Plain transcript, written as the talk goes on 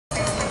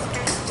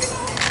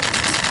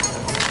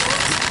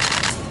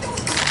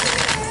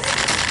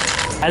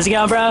How's it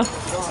going, bro?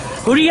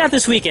 Who do you got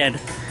this weekend?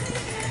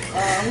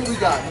 Who we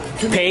got?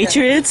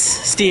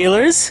 Patriots,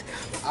 Steelers.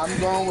 I'm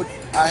going with.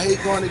 I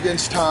hate going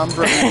against Tom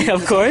Brady.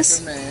 Of course.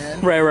 He's the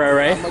man.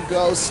 Right. I'm gonna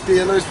go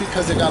Steelers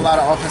because they got a lot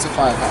of offensive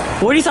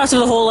firepower. What are your thoughts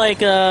of the whole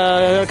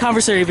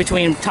conversation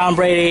between Tom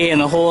Brady and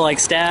the whole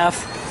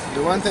staff?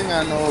 The one thing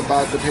I know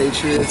about the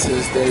Patriots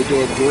is they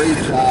do a great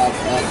job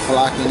at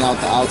blocking out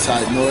the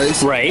outside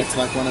noise. Right. It's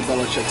like one of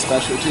Belichick's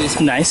specialties.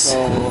 Nice.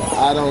 So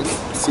I don't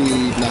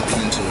see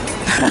nothing into it.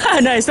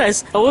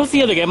 Nice. Oh, what's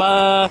the other game?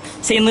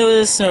 St.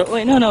 Louis. No.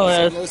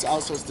 St. Louis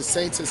also is the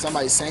Saints and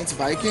somebody Saints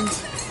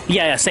Vikings.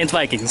 Yeah, Saints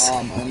Vikings.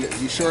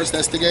 You sure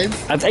that's the game?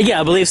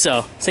 Yeah, I believe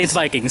so. Saints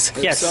Vikings.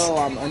 If yes. So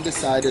I'm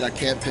undecided. I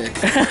can't pick.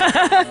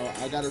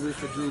 I got to root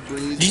for Drew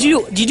Brees. Did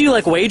you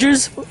do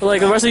wagers like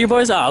the rest of your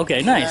boys? Oh,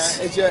 okay, nice.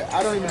 It's just,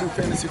 I don't even do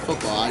fantasy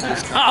football.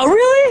 Oh,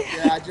 really?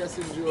 Yeah, I just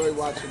enjoy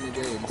watching the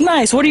games.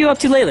 Nice. What are you up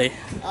to lately?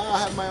 I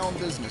have my own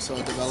business, so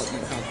a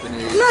development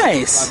company.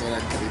 Nice.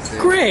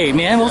 Great,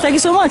 man. Well, thank you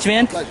so much,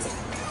 man. Pleasure.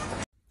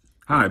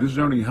 Hi, this is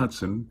Ernie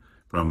Hudson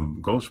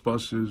from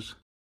Ghostbusters.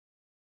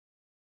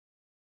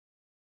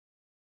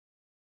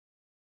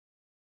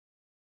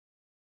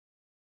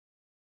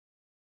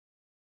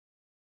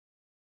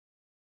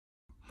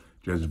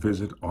 Just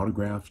visit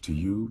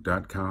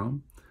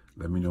autographstoyou.com.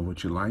 Let me know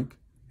what you like,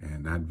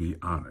 and I'd be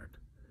honored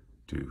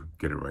to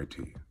get it right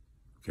to you.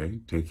 Okay?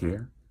 Take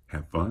care,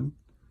 have fun,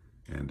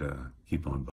 and keep on